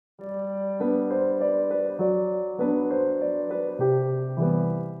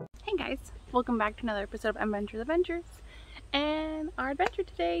Welcome back to another episode of Emmventures, and our adventure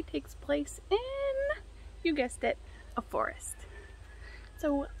today takes place in, you guessed it, a forest.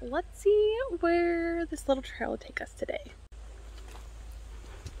 So let's see where this little trail will take us today.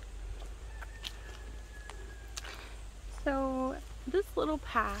 So this little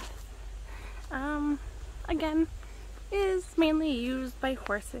path, again, is mainly used by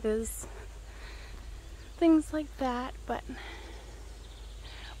horses, things like that, but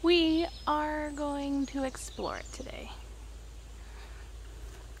we are going to explore it today.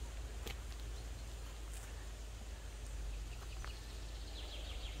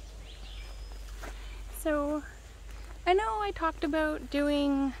 So I know I talked about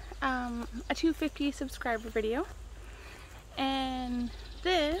doing a 250 subscriber video, and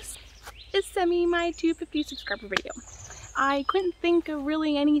this is my 250 subscriber video. I couldn't think of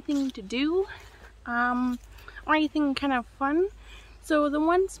really anything to do or anything kind of fun. So the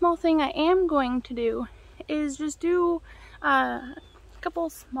one small thing I am going to do is just do a couple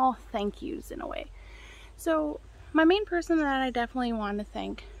small thank yous in a way. So my main person that I definitely want to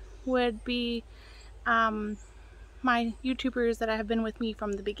thank would be my YouTubers that have been with me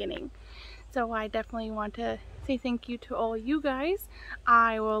from the beginning. So I definitely want to say thank you to all you guys.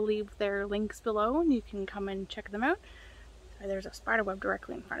 I will leave their links below and you can come and check them out. Sorry, there's a spider web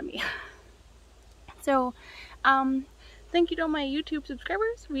directly in front of me. So thank you to all my YouTube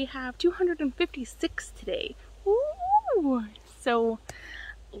subscribers. We have 256 today. Woo! So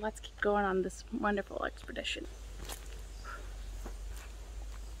let's keep going on this wonderful expedition.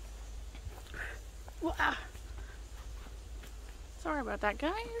 Wow. Sorry about that,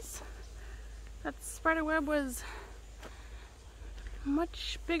 guys. That spider web was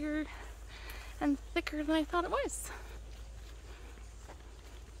much bigger and thicker than I thought it was.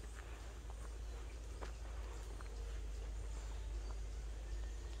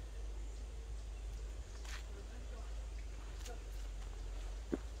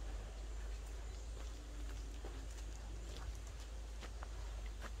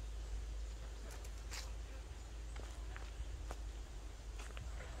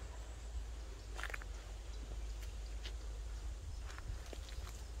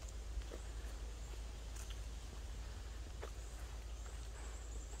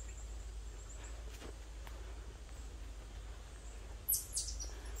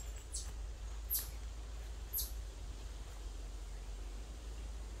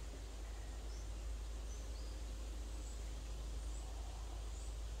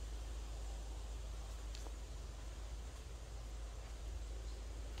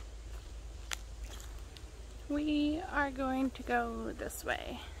 We are going to go this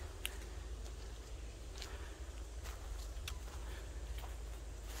way.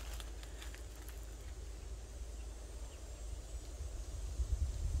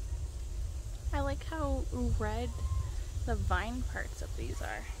 I like how red the vine parts of these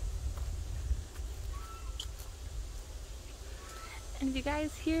are. And if you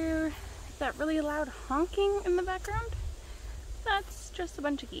guys hear that really loud honking in the background, that's just a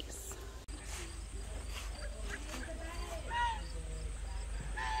bunch of geese.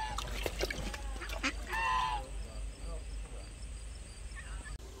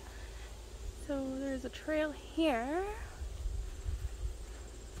 So there's a trail here.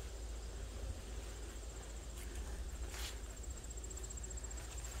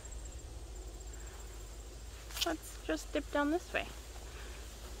 Let's just dip down this way.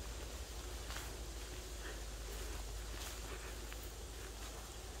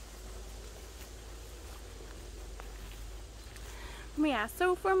 Yeah,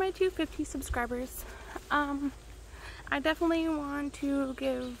 so for my 250 subscribers, I definitely want to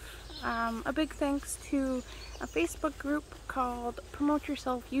give a big thanks to a Facebook group called Promote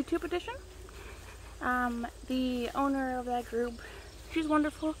Yourself YouTube Edition. The owner of that group, she's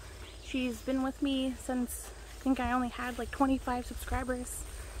wonderful. She's been with me since I think I only had like 25 subscribers.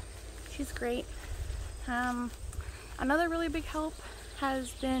 She's great. Another really big help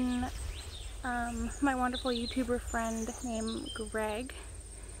has been my wonderful YouTuber friend named Greg.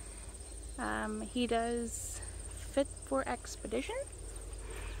 He does Fit for Expedition.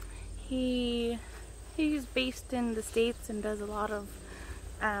 He's based in the States and does a lot of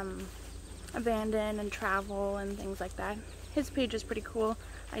abandon and travel and things like that. His page is pretty cool.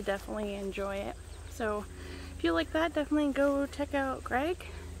 I definitely enjoy it. So if you like that, definitely go check out Greg.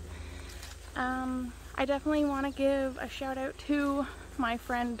 I definitely want to give a shout out to my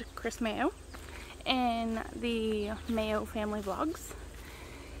friend Chris Mayo in the Mayo family vlogs.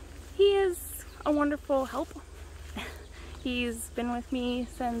 He is a wonderful help. He's been with me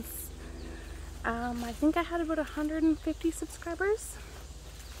since I think I had about 150 subscribers.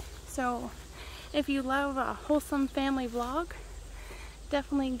 So if you love a wholesome family vlog,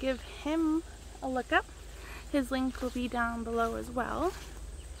 definitely give him a look up. His link will be down below as well.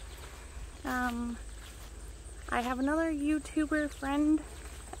 I have another YouTuber friend.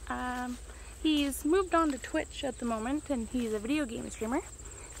 He's moved on to Twitch at the moment, and he's a video game streamer.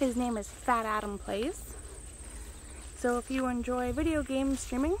 His name is Fat Adam Plays. So if you enjoy video game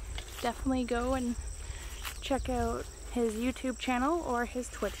streaming, definitely go and check out his YouTube channel or his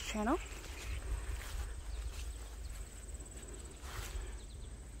Twitch channel.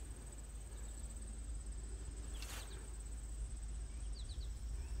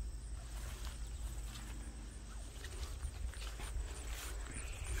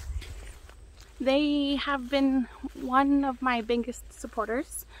 They have been one of my biggest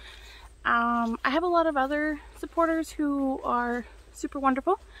supporters. I have a lot of other supporters who are super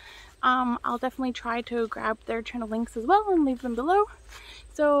wonderful. I'll definitely try to grab their channel links as well and leave them below.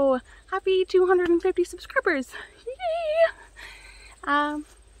 So happy 250 subscribers! Yay!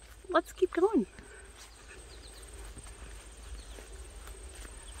 Let's keep going.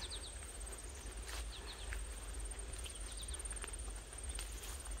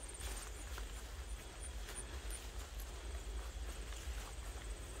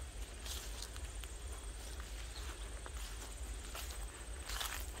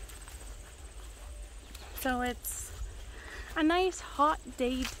 So it's a nice hot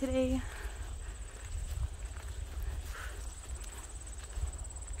day today.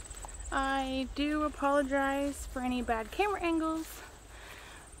 I do apologize for any bad camera angles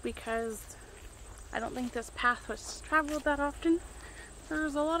because I don't think this path was traveled that often.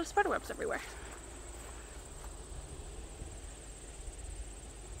 There's a lot of spiderwebs everywhere.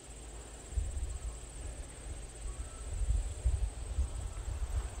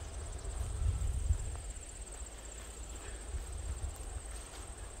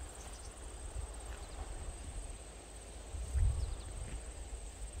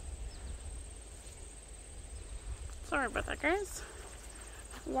 Sorry about that, guys.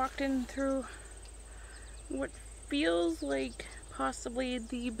 Walked in through what feels like possibly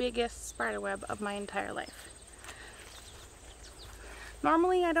the biggest spiderweb of my entire life.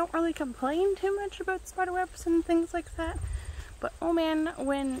 Normally I don't really complain too much about spiderwebs and things like that, but oh man,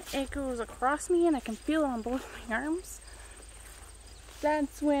 when it goes across me and I can feel it on both my arms,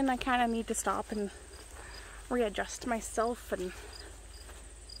 that's when I kind of need to stop and readjust myself and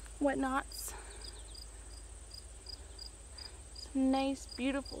whatnots. Nice,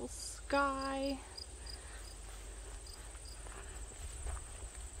 beautiful sky.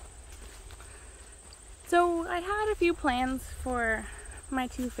 So I had a few plans for my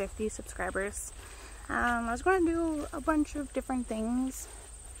 250 subscribers. I was going to do a bunch of different things,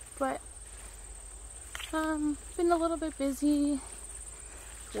 but been a little bit busy,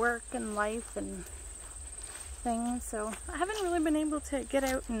 work and life and things, so I haven't really been able to get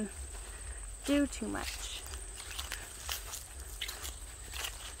out and do too much.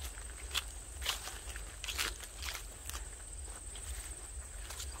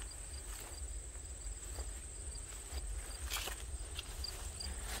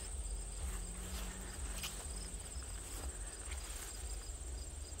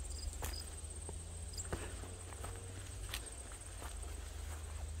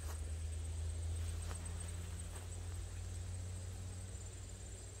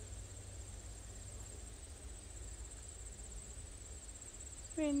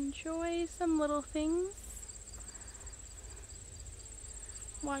 Enjoy some little things.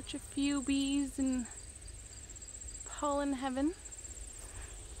 Watch a few bees in pollen heaven.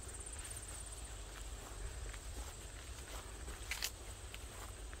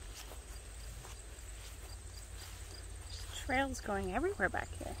 There's trails going everywhere back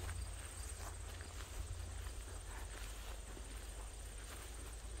here.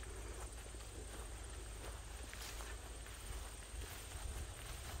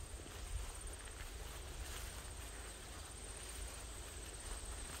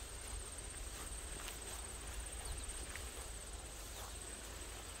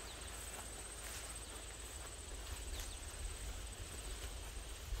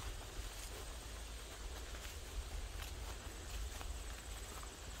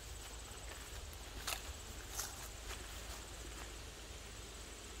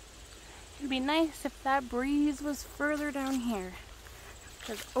 It'd be nice if that breeze was further down here,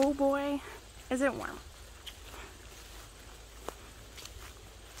 because oh boy, is it warm.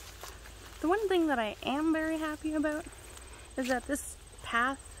 The one thing that I am very happy about is that this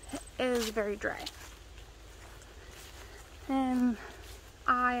path is very dry. And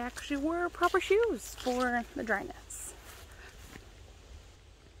I actually wore proper shoes for the dryness.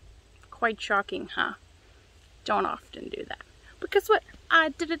 Quite shocking, huh? Don't often do that. But guess what? I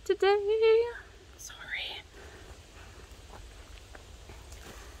did it today. Sorry.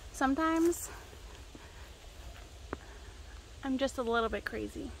 Sometimes I'm just a little bit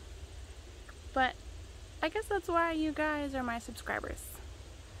crazy. But I guess that's why you guys are my subscribers.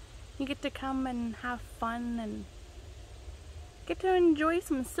 You get to come and have fun and get to enjoy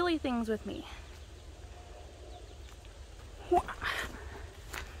some silly things with me.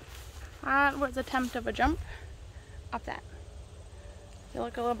 That was an attempt of a jump up that. If you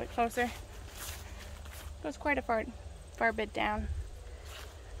look a little bit closer, it goes quite a far bit down.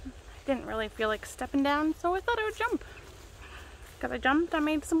 I didn't really feel like stepping down, so I thought I would jump. Because I jumped, I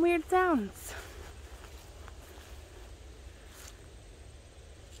made some weird sounds.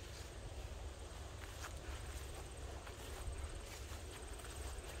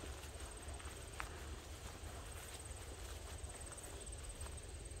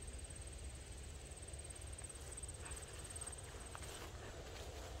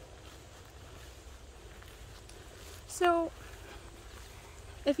 So,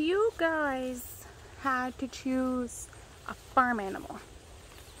 if you guys had to choose a farm animal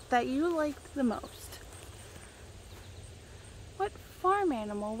that you liked the most, what farm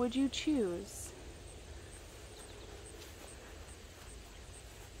animal would you choose?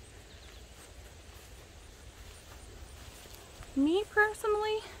 Me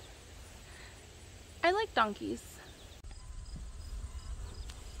personally, I like donkeys.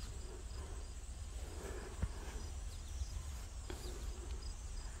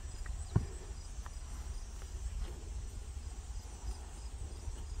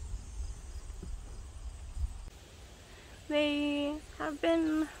 They have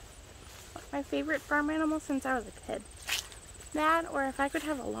been my favorite farm animal since I was a kid. That, or if I could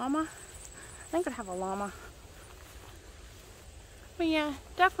have a llama, I think I'd have a llama. But yeah,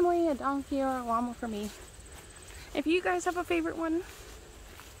 definitely a donkey or a llama for me. If you guys have a favorite one,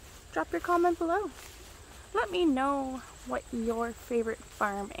 drop your comment below. Let me know what your favorite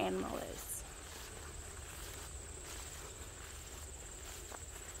farm animal is.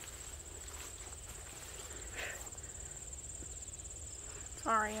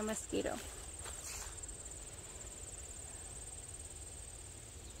 Sorry, a mosquito.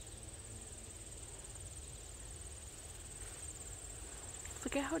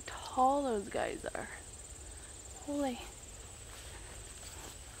 Look at how tall those guys are. Holy.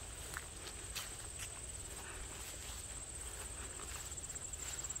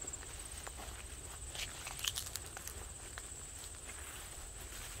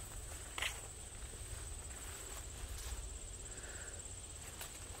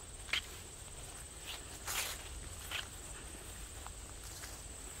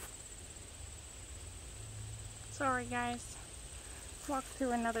 Sorry guys, walked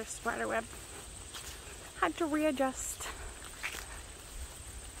through another spider web. Had to readjust.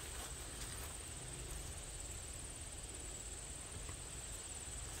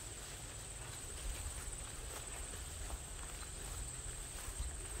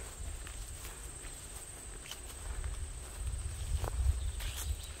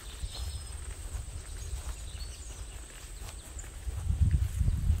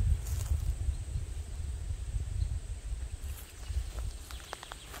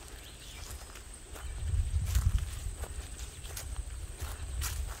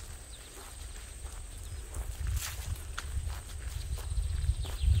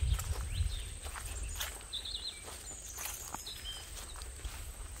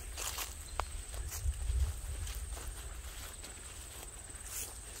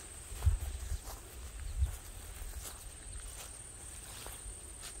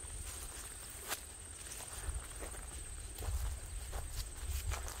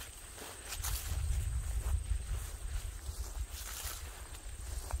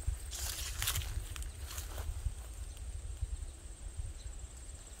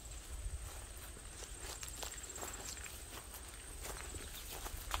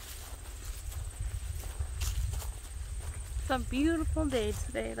 It's a beautiful day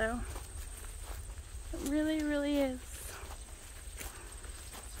today though. It really, really is.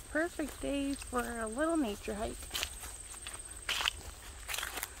 It's a perfect day for a little nature hike.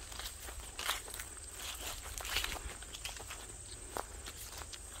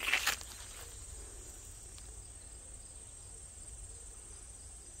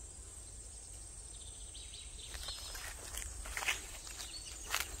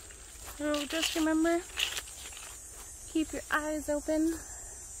 So just remember, keep your eyes open.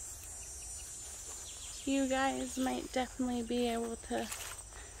 You guys might definitely be able to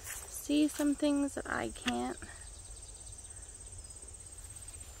see some things that I can't.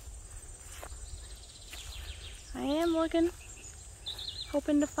 I am looking,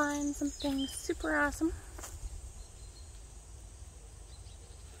 hoping to find something super awesome.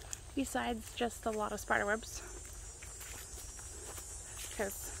 Besides just a lot of spider webs.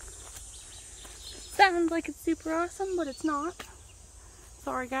 Because it sounds like it's super awesome, but it's not.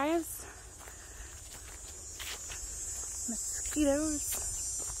 Sorry guys. Mosquitoes.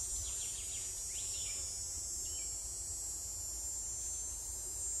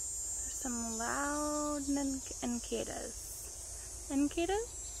 There's some loud cicadas.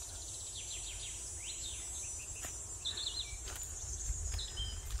 Cicadas?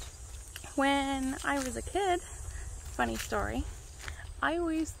 When I was a kid, funny story, I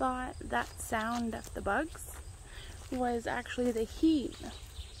always thought that sound of the bugs was actually the heat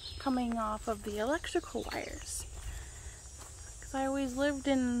coming off of the electrical wires. Because I always lived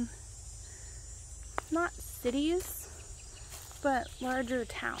in, not cities, but larger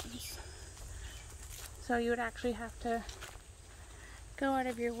towns. So you would actually have to go out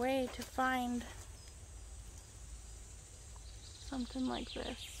of your way to find something like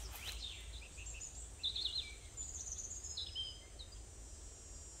this.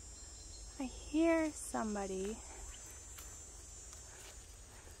 I hear somebody.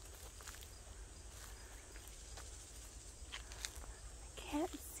 I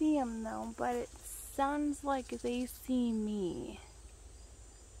can't see them though, but it sounds like they see me.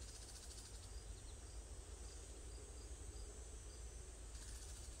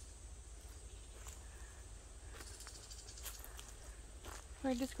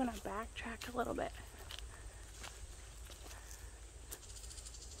 We're just gonna backtrack a little bit.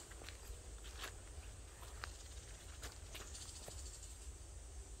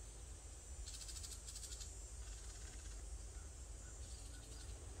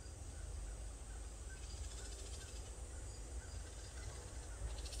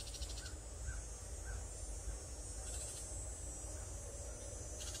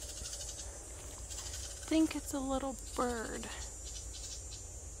 I think it's a little bird.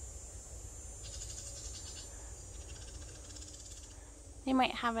 They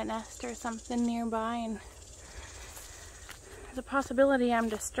might have a nest or something nearby, and there's a possibility I'm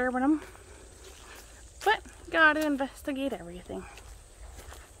disturbing them. But gotta investigate everything.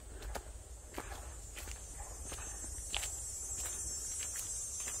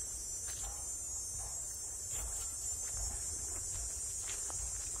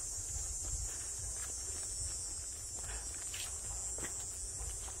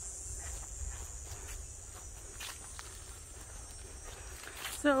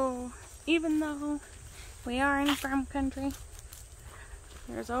 So, even though we are in farm country,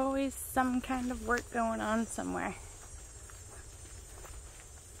 there's always some kind of work going on somewhere.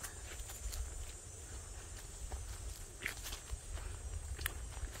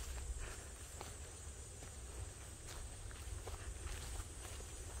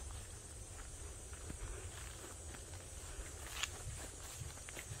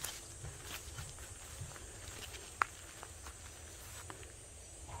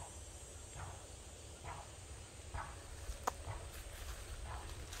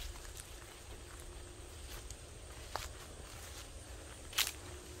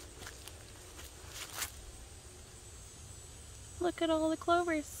 Look at all the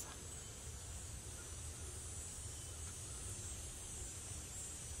clovers.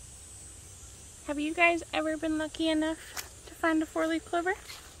 Have you guys ever been lucky enough to find a 4-leaf clover?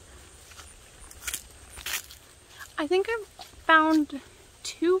 I think I've found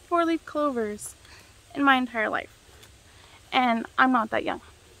 2 4-leaf clovers in my entire life. And I'm not that young.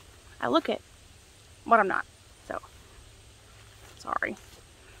 I look it, but I'm not. So, sorry.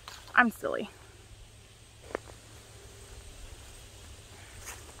 I'm silly.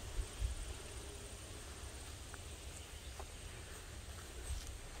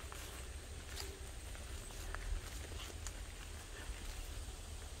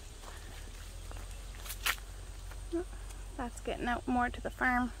 That's getting out more to the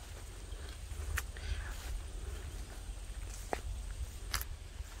farm.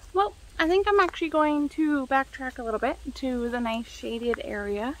 Well, I think I'm actually going to backtrack a little bit to the nice shaded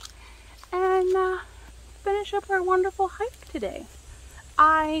area and finish up our wonderful hike today.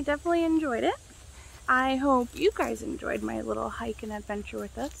 I definitely enjoyed it. I hope you guys enjoyed my little hike and adventure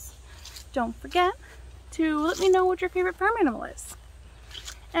with us. Don't forget to let me know what your favorite farm animal is.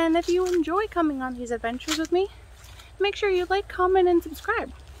 And if you enjoy coming on these adventures with me, make sure you like, comment, and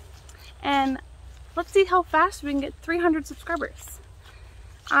subscribe. And let's see how fast we can get 300 subscribers.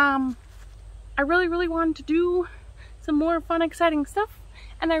 I really wanted to do some more fun, exciting stuff,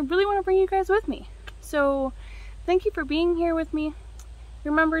 and I really want to bring you guys with me. So thank you for being here with me.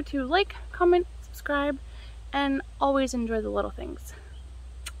 Remember to like, comment, subscribe, and always enjoy the little things.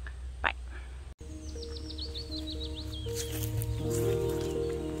 Bye.